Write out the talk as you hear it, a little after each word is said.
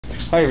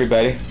Hi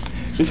everybody,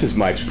 this is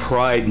my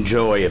pride and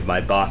joy of my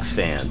box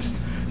fans.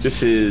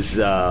 This is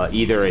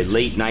either a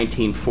late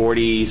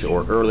 1940s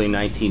or early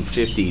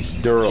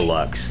 1950s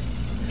Duralux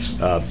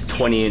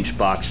 20-inch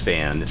box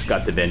fan. It's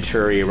got the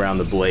venturi around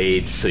the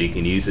blades so you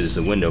can use it as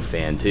a window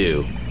fan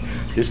too.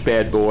 This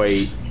bad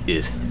boy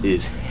is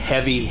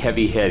heavy.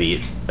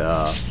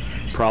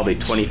 It's probably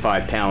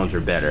 25 pounds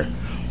or better.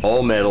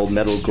 All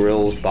metal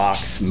grills,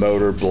 box,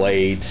 motor,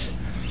 blades.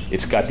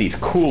 It's got these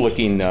cool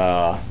looking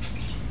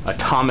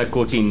atomic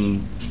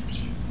looking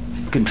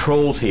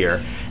controls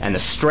here, and the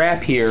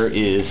strap here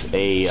is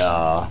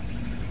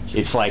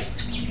it's like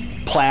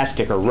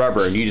plastic or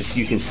rubber, and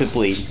you can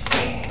simply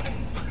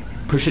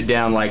push it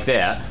down like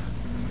that,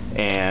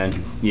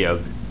 and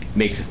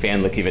makes the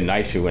fan look even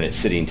nicer when it's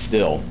sitting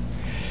still.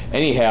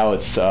 Anyhow,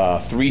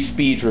 it's 3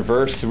 speeds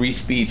reverse, 3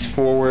 speeds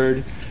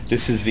forward.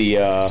 This is the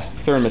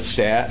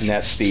thermostat, and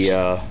that's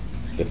the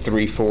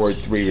 3 forward,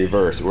 3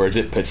 reverse, whereas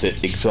it puts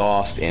it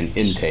exhaust and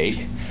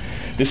intake.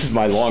 This is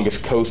my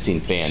longest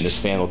coasting fan. This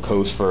fan will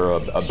coast for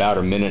about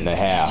a minute and a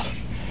half.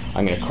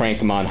 I'm going to crank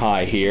them on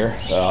high here.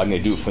 I'm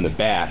going to do it from the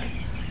back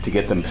to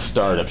get them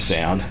startup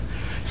sound.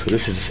 So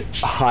this is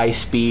high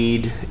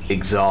speed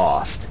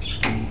exhaust.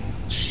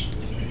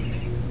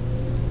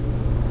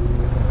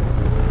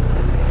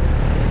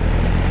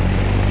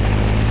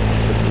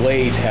 The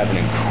blades have an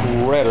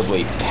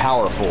incredibly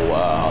powerful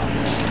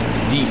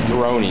deep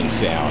droning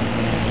sound.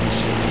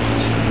 You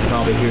can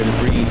probably hear the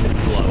breeze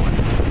blowing.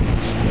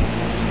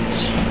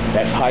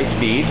 That's high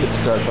speed.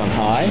 It starts on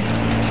high.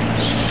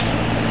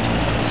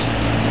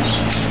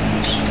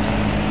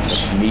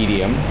 That's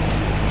medium.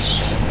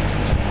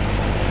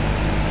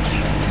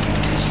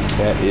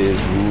 That is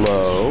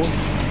low.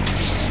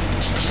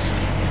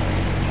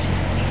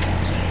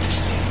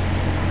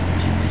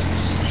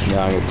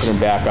 Now I'm going to put them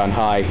back on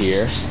high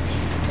here.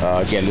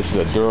 Again, this is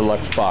a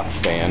Duralux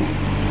Boxfan.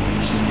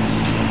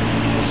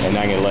 And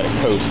I'm going to let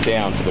it coast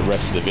down for the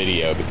rest of the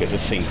video because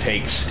this thing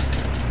takes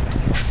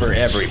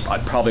forever. I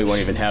probably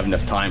won't even have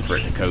enough time for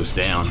it to coast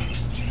down.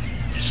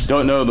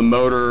 Don't know the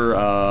motor.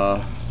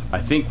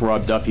 I think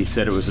Rob Duffy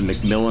said it was a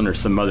Macmillan or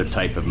some other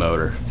type of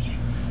motor.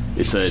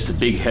 It's a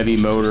big heavy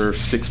motor,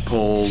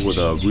 6-pole with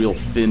a real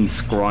thin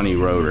scrawny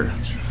rotor.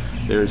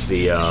 There's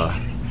the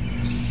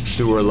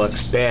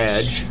Duralux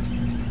badge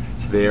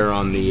there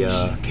on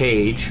the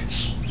cage.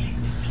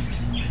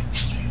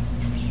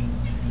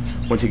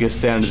 Once it gets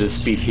down to this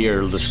speed here,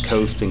 it'll just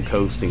coast and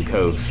coast and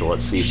coast. So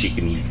let's see if you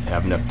can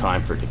have enough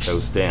time for it to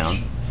coast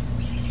down.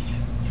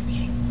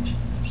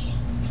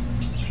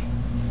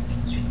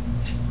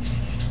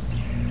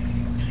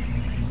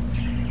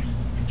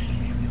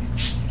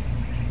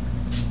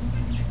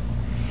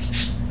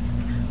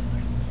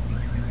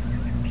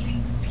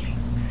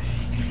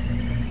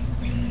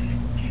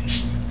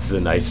 This is a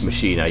nice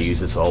machine. I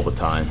use this all the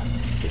time.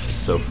 This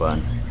is so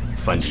fun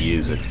to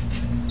use it.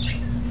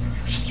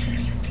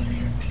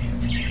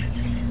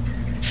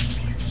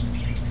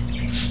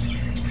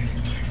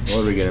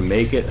 Well, are we going to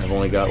make it? I've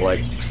only got like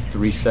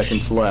 3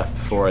 seconds left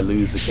before I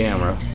lose the camera.